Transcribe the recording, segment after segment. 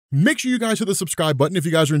Make sure you guys hit the subscribe button if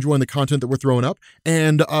you guys are enjoying the content that we're throwing up.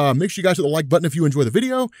 And make sure you guys hit the like button if you enjoy the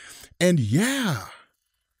video. And yeah,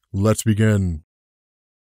 let's begin.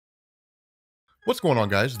 What's going on,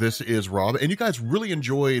 guys? This is Rob, and you guys really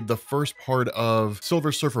enjoyed the first part of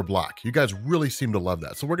Silver Surfer Black. You guys really seem to love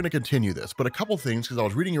that, so we're going to continue this. But a couple things, because I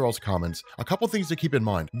was reading your all's comments, a couple things to keep in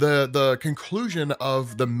mind. The conclusion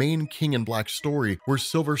of the main King in Black story, where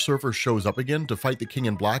Silver Surfer shows up again to fight the King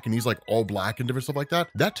in Black, and he's like all black and different stuff like that,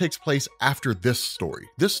 that takes place after this story.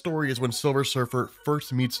 This story is when Silver Surfer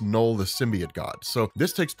first meets Knull, the symbiote god. So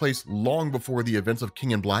this takes place long before the events of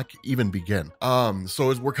King in Black even begin. So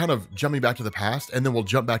as we're kind of jumping back to the past, and then we'll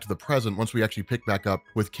jump back to the present once we actually pick back up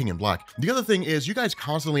with King in Black. The other thing is, you guys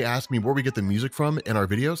constantly ask me where we get the music from in our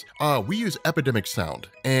videos. We use Epidemic Sound,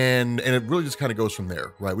 and it really just kind of goes from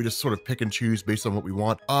there, right? We just sort of pick and choose based on what we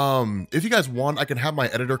want. If you guys want, I can have my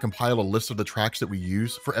editor compile a list of the tracks that we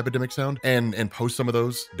use for Epidemic Sound and post some of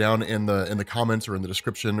those down in the comments or in the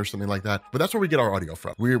description or something like that. But that's where we get our audio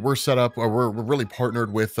from. We're set up, or we're really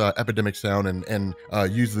partnered with Epidemic Sound and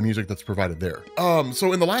use the music that's provided there.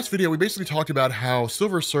 So in the last video, we basically talked about how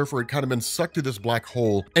Silver Surfer had kind of been sucked through this black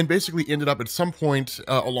hole and basically ended up at some point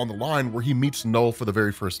along the line where he meets Knull for the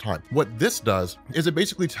very first time. What this does is it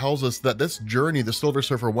basically tells us that this journey the Silver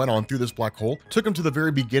Surfer went on through this black hole took him to the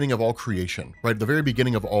very beginning of all creation, right? The very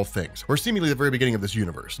beginning of all things, or seemingly the very beginning of this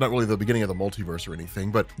universe. Not really the beginning of the multiverse or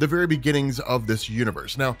anything, but the very beginnings of this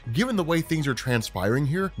universe. Now, given the way things are transpiring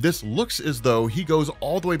here, this looks as though he goes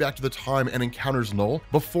all the way back to the time and encounters Knull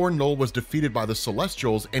before Knull was defeated by the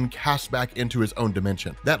Celestials and cast back into his own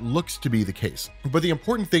dimension. That looks to be the case. But the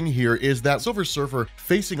important thing here is that Silver Surfer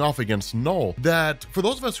facing off against Knull, that for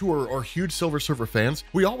those of us who are huge Silver Surfer fans,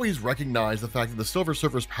 we always recognize the fact that the Silver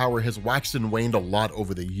Surfer's power has waxed and waned a lot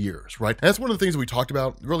over the years, right? And that's one of the things that we talked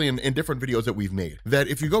about really in different videos that we've made, that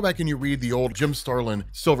if you go back and you read the old Jim Starlin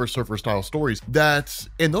Silver Surfer style stories, that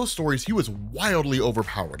in those stories, he was wildly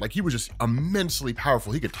overpowered. Like, he was just immensely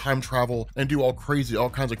powerful. He could time travel and do all kinds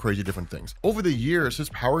of crazy different things. Over the years, his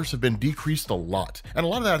powers have been decreased a lot. And a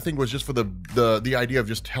lot of that, I think, was just for the idea of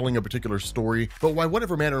just telling a particular story. But by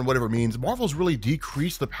whatever manner and whatever means, Marvel's really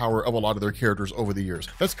decreased the power of a lot of their characters over the years.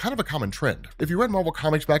 That's kind of a common trend. If you read Marvel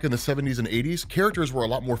comics back in the 70s and 80s, characters were a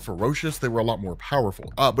lot more ferocious. They were a lot more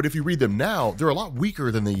powerful. But if you read them now, they're a lot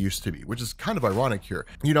weaker than they used to be, which is kind of ironic here.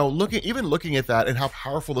 You know, even looking at that and how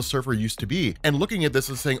powerful the Surfer used to be, and looking at this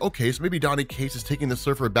and saying, okay, so maybe Donny Cates is taking the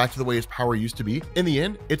Surfer back to the way his power used to be. In the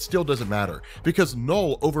end, it still doesn't matter, because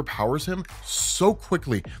Knull overpowers him so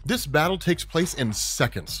quickly. This battle takes place in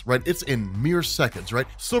seconds, right? It's in mere seconds, right?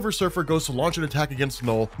 Silver Surfer goes to launch an attack against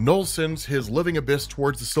Knull. Knull sends his living abyss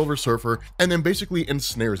towards the Silver Surfer and then basically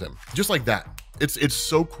ensnares him, just like that. It's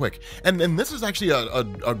so quick. And this is actually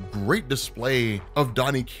a great display of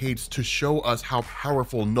Donny Cates to show us how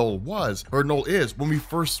powerful Knull is, when we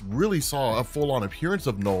first really saw a full-on appearance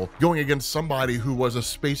of Knull going against somebody who was a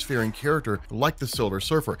spacefaring character like the Silver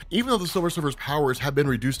Surfer. Even though the Silver Surfer's powers have been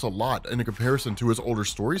reduced a lot in comparison to his older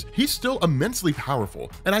stories, he's still immensely powerful.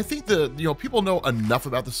 And I think that, you know, people know enough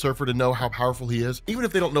about the Surfer to know how powerful he is, even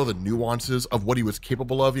if they don't know the nuances of what he was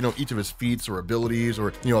capable of, you know, each of his feats or abilities,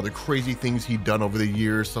 or, you know, the crazy things he'd done over the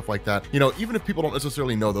years, stuff like that. You know, even if people don't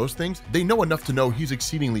necessarily know those things, they know enough to know he's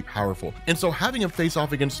exceedingly powerful. And so having him face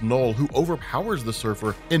off against Knull, who overpowers the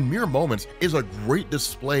Surfer in mere moments, is a great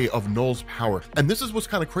display of Knull's power. And this is what's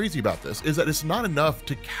kind of crazy about this, is that it's not enough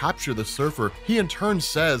to capture the Surfer. He in turn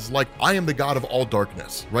says, like, I am the god of all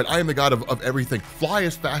darkness, right? I am the god of everything. Fly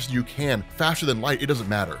as fast as you can, faster than light, it doesn't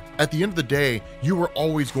matter. At the end of the day, you are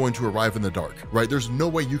always going to arrive in the dark, right? There's no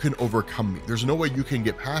way you can overcome me. There's no way you can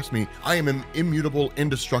get past me. I am an immutable,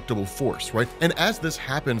 indestructible force, right? And as this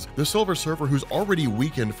happens, the Silver Surfer, who's already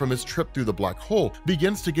weakened from his trip through the black hole,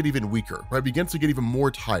 begins to get even weaker, right? Begins to get even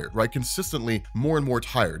more tired, right? Consistently more and more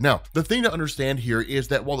tired. Now, the thing to understand here is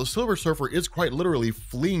that while the Silver Surfer is quite literally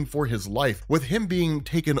fleeing for his life, with him being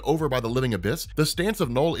taken over by the living abyss, the stance of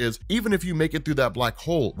Knull is, even if you make it through that black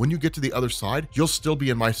hole, when you get to the other side, you'll still be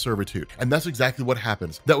in my servitude. And that's exactly what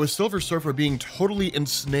happens. That with Silver Surfer being totally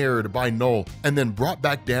ensnared by Knull and then brought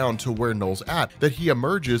back down to where Knull's at, that he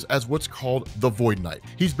emerges as what's called the Void Knight.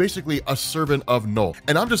 He's basically a servant of Knull.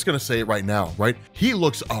 And I'm just gonna say it right now, right? He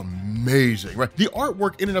looks amazing, right? The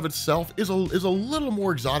artwork in and of itself is a little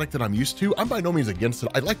more exotic than I'm used to. I'm by no means against it.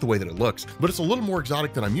 I like the way that it looks, but it's a little more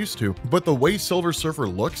exotic than I'm used to. But the way Silver Surfer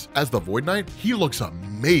looks as the Void Knight, he looks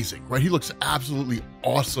amazing, right? He looks absolutely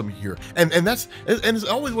awesome here. And it's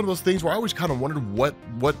always one of those things where I always kind of wondered what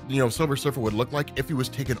Silver Surfer would look like if he was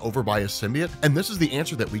taken over by a symbiote, and this is the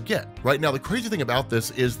answer that we get. Right now, the crazy thing about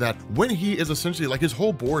this is that when he is essentially, like, his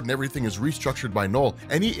whole board and everything is restructured by Knull,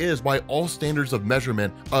 and he is, by all standards of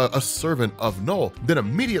measurement, a servant of Knull, then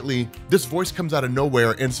immediately this voice comes out of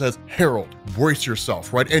nowhere and says, Harold, brace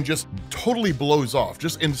yourself, right? And just totally blows off,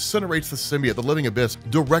 just incinerates the symbiote, the living abyss,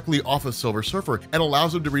 directly off of Silver Surfer, and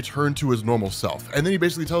allows him to return to his normal self. And then he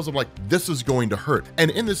basically tells him, like, this is going to hurt.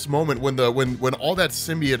 And in this moment, when all that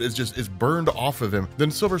symbiote is burned off of him,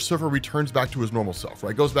 then Silver Surfer returns back to his normal self,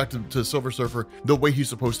 right? Goes back to Silver Surfer the way he's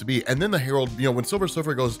supposed to be. And then the Herald, when Silver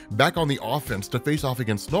Surfer goes back on the offense to face off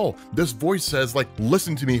against Knull, this voice says, like,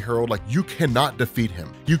 listen to me, Herald, like, you cannot defeat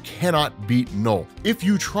him. You cannot beat Knull. If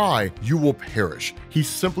you try, you will perish. He's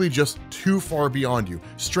simply just too far beyond you.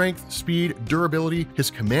 Strength, speed, durability, his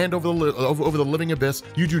command over the living abyss,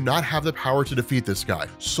 you do not have the power to defeat this guy.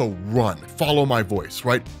 So run, follow my voice,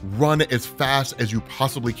 right? Run as fast as you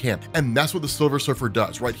possibly can. And that's what the Silver Surfer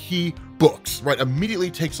does, right? He books, right?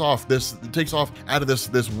 Immediately takes off out of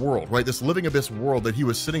this world, right? This living abyss world that he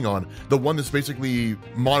was sitting on, the one that's basically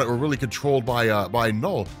really controlled by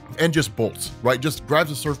Knull, and just bolts, right? Just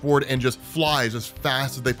grabs a surfboard and just flies as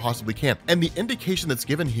fast as they possibly can. And the indication that's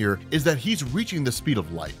given here is that he's reaching the speed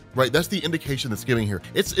of light, right? That's the indication that's given here.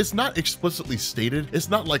 It's not explicitly stated. It's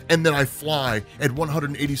not like, and then I fly at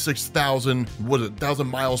 186,000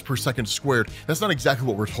 miles per second squared. That's not exactly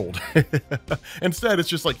what we're told. Instead, it's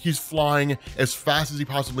just like he's flying as fast as he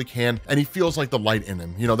possibly can, and he feels like the light in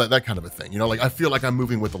him, that kind of a thing, like, I feel like I'm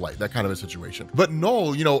moving with the light, that kind of a situation. But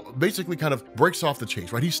Knull, basically kind of breaks off the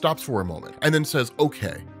chase, right? He stops for a moment and then says,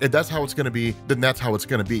 okay, if that's how it's going to be, then that's how it's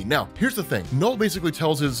going to be. Now, here's the thing. Knull basically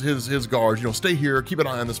tells his guards, stay here, keep an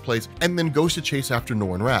eye on this place, and then goes to chase after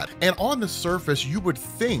Norrin Radd. And on the surface, you would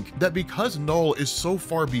think that because Knull is so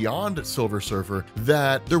far beyond Silver Surfer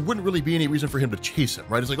that there wouldn't really be any reason for him to chase him,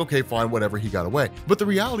 right? It's like, okay, fine, whatever, he got away. But the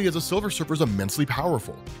reality is, a Silver Surfer is immensely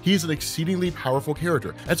powerful. He's an exceedingly powerful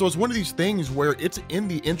character. And so it's one of these things where it's in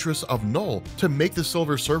the interest of Knull to make the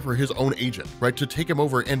Silver Surfer his own agent, right? To take him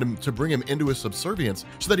over and to bring him into his subservience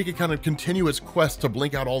so that he can kind of continue his quest to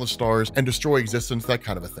blink out all the stars and destroy existence, that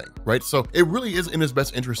kind of a thing, right? So it really is in his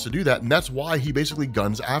best interest to do that. And that's why he basically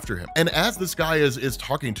guns after him. And as this guy is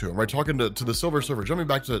talking to him, right? Talking to the Silver Surfer, jumping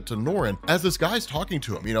back to Norrin, as this guy's talking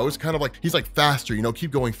to him, it's kind of like, he's like, faster,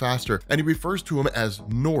 keep going faster. And he refers to him as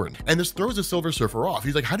Norrin. And this throws the Silver Surfer off.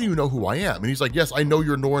 He's like, how do you know who I am? And he's like, yes, I know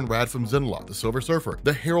you're Norrin Radd from Zenla, the Silver Surfer,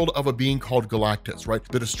 the herald of a being called Galactus, right?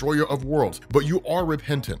 The destroyer of worlds. But you are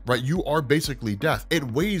repentant, right? You are basically death. It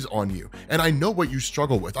weighs on you. And I know what you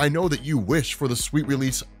struggle with. I know that you wish for the sweet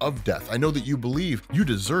release of death. I know that you believe you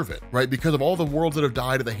deserve it, right? Because of all the worlds that have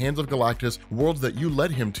died at the hands of Galactus, worlds that you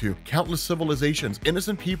led him to, countless civilizations,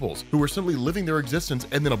 innocent peoples who were simply living their existence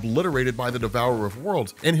and then obliterated by the devourer of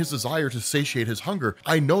worlds and his desire to satiate his hunger.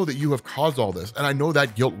 I know that you have caused all this, and I know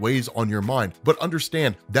that guilt weighs on your mind, but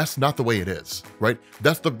understand that's not the way it is, right?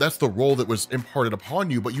 That's the role that was imparted upon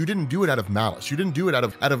you, but you didn't do it out of malice. You didn't do it out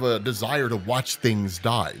of a desire to watch things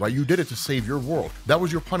die, right? You did it to save your world. That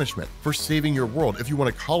was your punishment for saving your world, if you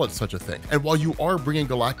want to call it such a thing. And while you are bringing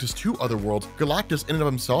Galactus to other worlds, Galactus in and of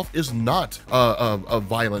himself is not a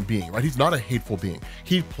violent being, right? He's not a hateful being.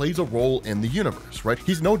 He plays a role in the universe, right?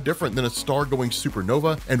 He's no different than a star going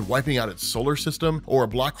supernova and wiping out its solar system, or a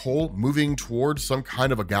black hole moving towards some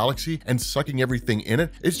kind of a galaxy and sucking everything in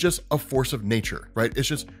it. It's just a force of nature, right? It's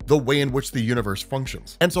just the way in which the universe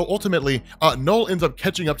functions. And so ultimately, Knull ends up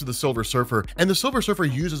catching up to the Silver Surfer, and the Silver Surfer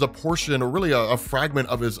uses a portion, or really a fragment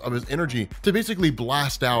of his energy to basically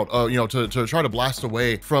blast out, to try to blast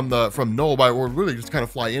away from Knull or really just kind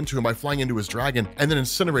of fly into him by flying into his dragon and then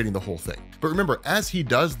incinerating the whole thing. But remember, as he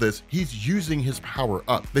does this, he's using his power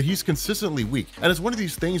up, that he's consistently weak. And it's one of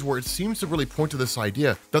these things where it seems to really point to this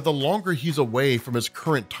idea that the longer he's away from his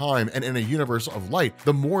current time and in a universe of light,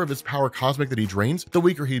 the more of his power cosmic that he drains, the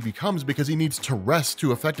weaker he becomes, because he needs to rest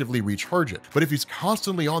to effectively recharge it. But if he's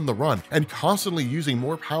constantly on the run and constantly using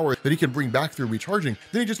more power that he can bring back through recharging,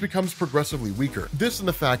 then he just becomes progressively weaker. This and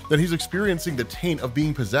the fact that he's experiencing the taint of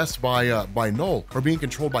being possessed by Knull, or being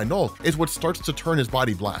controlled by Knull, is what starts to turn his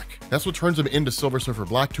body black. That's what turns him into Silver Surfer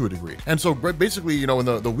Black to a degree. And so basically, in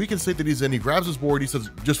the weakened state that he's in, he grabs his board, he says,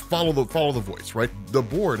 just follow the voice, right? The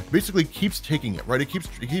board basically keeps taking it, right? It keeps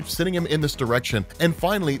sending him in this direction. And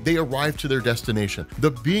finally, they arrive to their destination,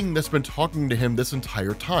 the being that's been talking to him this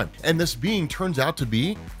entire time. And this being turns out to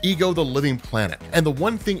be Ego, the living planet. And the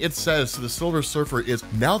one thing it says to the Silver Surfer is,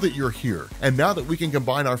 now that you're here, and now that we can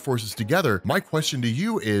combine our forces together, my question question to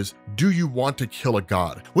you is, do you want to kill a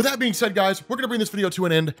god? With that being said, guys, we're gonna bring this video to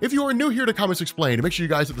an end. If you are new here to Comics Explained, make sure you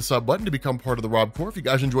guys hit the sub button to become part of the Rob Corps. If you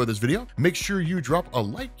guys enjoyed this video, make sure you drop a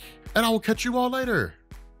like, and I will catch you all later.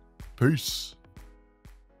 Peace.